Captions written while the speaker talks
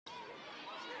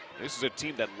This is a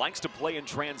team that likes to play in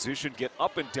transition, get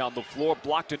up and down the floor,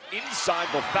 blocked it inside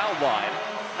the foul line,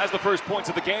 has the first points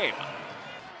of the game.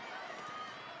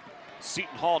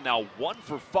 Seton Hall now 1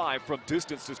 for 5 from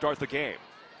distance to start the game.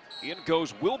 In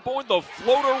goes Wilborn, the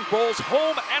floater rolls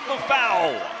home and the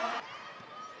foul.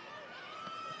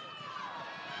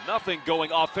 Nothing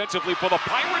going offensively for the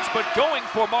Pirates, but going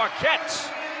for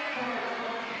Marquette.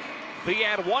 The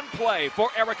and one play for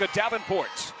Erica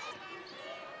Davenport.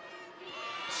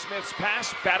 Smith's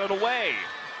pass batted away.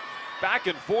 Back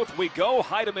and forth we go.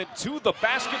 Heidemann to the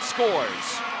basket,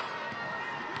 scores.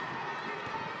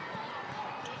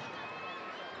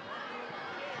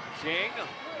 King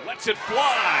lets it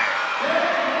fly.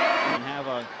 And have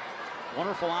a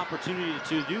wonderful opportunity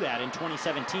to do that in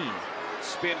 2017.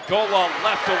 Spingola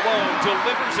left alone,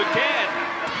 delivers again.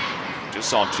 Just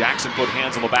saw Jackson put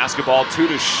hands on the basketball, 2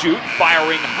 to shoot,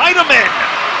 firing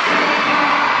Heidemann.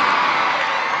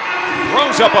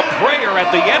 Throws up a prayer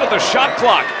at the end of the shot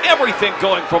clock. Everything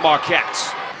going for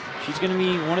Marquette. She's going to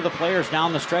be one of the players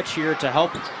down the stretch here to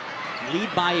help lead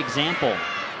by example.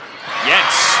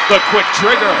 Yes, the quick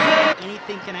trigger.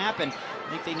 Anything can happen. I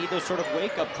think they need those sort of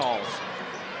wake-up calls.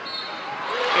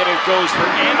 And it goes for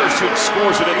Anderson,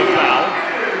 scores it in the foul.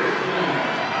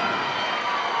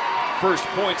 First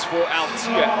points for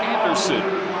Altia Anderson.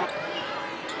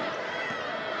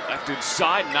 Left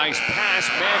inside, nice pass.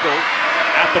 Mandel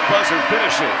at the buzzer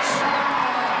finishes.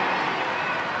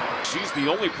 She's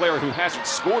the only player who hasn't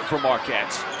scored for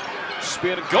Marquette.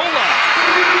 Spingola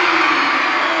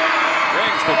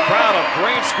brings the crowd of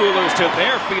grade schoolers to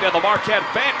their feet on the Marquette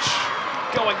bench.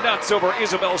 Going nuts over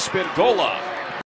Isabel Spingola.